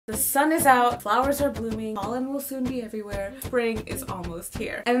The sun is out, flowers are blooming, pollen will soon be everywhere. Spring is almost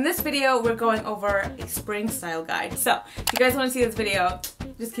here. And in this video, we're going over a spring style guide. So if you guys want to see this video,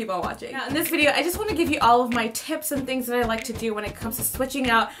 just keep on watching. Now in this video, I just want to give you all of my tips and things that I like to do when it comes to switching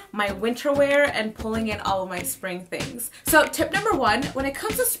out my winter wear and pulling in all of my spring things. So tip number one, when it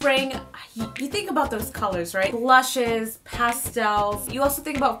comes to spring, you think about those colors, right? Blushes, pastels. You also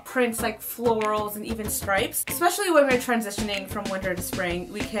think about prints like florals and even stripes. Especially when we're transitioning from winter to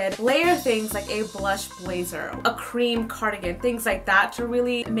spring, we could layer things like a blush blazer, a cream cardigan, things like that to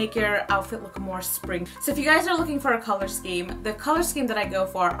really make your outfit look more spring. So if you guys are looking for a color scheme, the color scheme that I go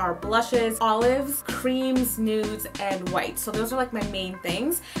for are blushes, olives, creams, nudes, and white. So those are like my main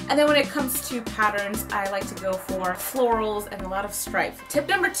things. And then when it comes to patterns, I like to go for florals and a lot of stripes. Tip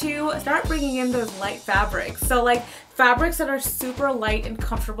number two, start bringing in those light fabrics. So like fabrics that are super light and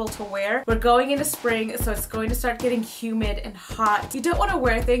comfortable to wear. We're going into spring, so it's going to start getting humid and hot. You don't want to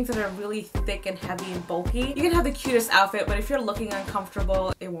wear things that are really thick and heavy and bulky. You can have the cutest outfit, but if you're looking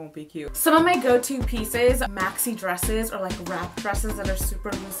uncomfortable, it won't be cute. Some of my go-to pieces, maxi dresses or like wrap dresses that are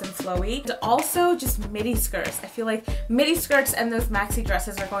super loose and flowy. And also just midi skirts. I feel like midi skirts and those maxi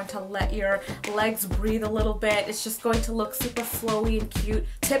dresses are going to let your legs breathe a little bit. It's just going to look super flowy and cute.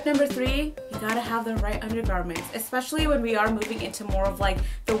 Tip number three, you gotta have the right undergarments, especially when we are moving into more of like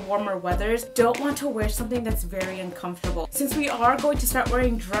the warmer weathers. Don't want to wear something that's very uncomfortable. Since we are going to start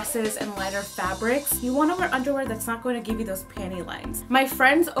wearing dresses and lighter fabrics, you want to wear underwear that's not going to give you those panty lines. My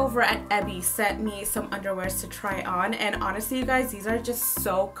friends over at Ebby sent me some underwears to try on, and honestly you guys, these are just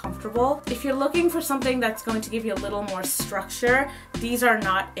so comfortable. If you're looking for something that's going to give you a little more structure, these are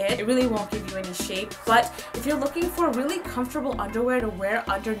not it. It really won't give you any shape, but if you're looking for really comfortable underwear to wear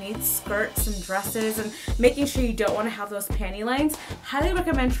underneath skirts and dresses and making sure you don't want to have those panty lines, highly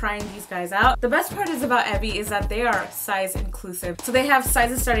recommend trying these guys out. The best part is about Ebby is that they are size inclusive. So they have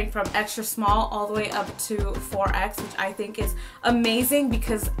sizes starting from extra small all the way up to 4X, which I think is amazing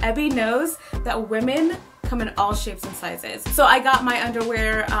because Ebby knows that women come in all shapes and sizes. So I got my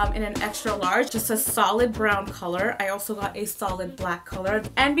underwear in an extra large, just a solid brown color. I also got a solid black color.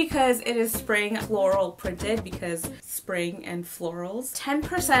 And because it is spring floral printed, because spring and florals,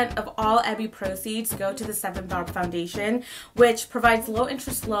 10% of all Ebby proceeds go to the 7 Bar Foundation, which provides low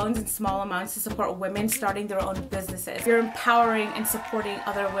interest loans in small amounts to support women starting their own businesses. You're empowering and supporting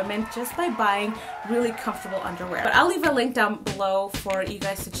other women just by buying really comfortable underwear. But I'll leave a link down below for you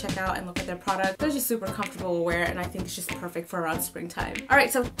guys to check out and look at their product. They're just super comfortable to wear, and I think it's just perfect for around springtime.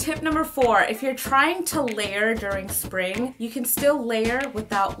 Alright, so tip number four, if you're trying to layer during spring, you can still layer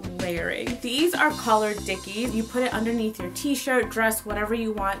without layering. These are collared dickies. You put it underneath your t-shirt, dress, whatever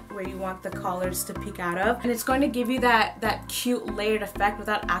you want, where you want the collars to peek out of, and it's going to give you that cute layered effect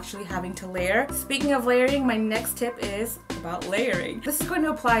without actually having to layer. Speaking of layering, my next tip is about layering. This is going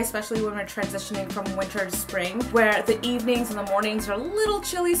to apply especially when we're transitioning from winter to spring, where the evenings and the mornings are a little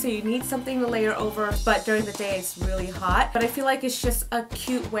chilly, so you need something to layer over, but during the day it's really hot. But I feel like it's just a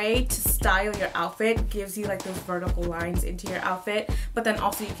cute way to style your outfit. Gives you like those vertical lines into your outfit, but then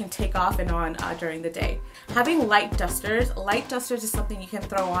also you can take off and on during the day. Having light dusters is something you can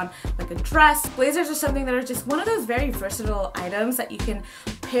throw on like a dress. Blazers are something that are just one of those very versatile items that you can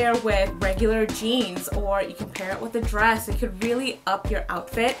pair with regular jeans, or you can pair it with a dress. It could really up your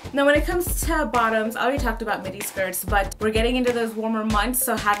outfit. Now when it comes to bottoms, I already talked about midi skirts, but we're getting into those warmer months,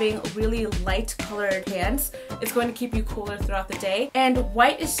 so having really light colored pants is going to keep you cooler throughout the day. And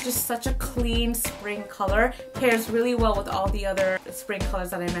white is just such a clean spring color, pairs really well with all the other spring colors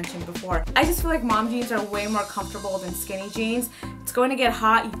that I mentioned before. I just feel like mom jeans are way more comfortable than skinny jeans. It's going to get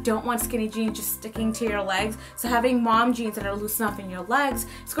hot, you don't want skinny jeans just sticking to your legs, so having mom jeans that are loose enough in your legs,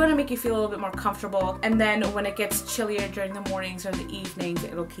 it's going to make you feel a little bit more comfortable, and then when it gets chillier during the mornings or the evenings,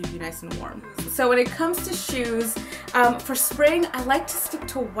 it'll keep you nice and warm. So when it comes to shoes, for spring, I like to stick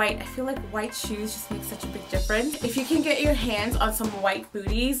to white. I feel like white shoes just make such a big difference. If you can get your hands on some white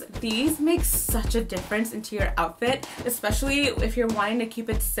booties, these make such a difference into your outfit, especially if you're wanting to keep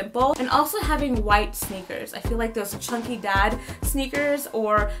it simple. And also having white sneakers. I feel like those chunky dad sneakers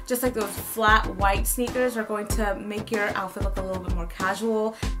or just like those flat white sneakers are going to make your outfit look a little bit more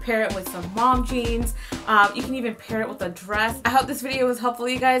casual. Pair it with some mom jeans. You can even pair it with a dress. I hope this video was helpful,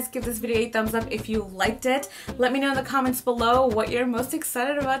 you guys. Give this video a thumbs up if you liked it. Let me know in the comments below what you're most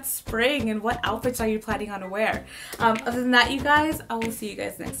excited about spring and what outfits are you planning on to wear. Other than that, you guys, I will see you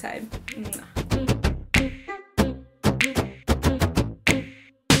guys next time. Mwah.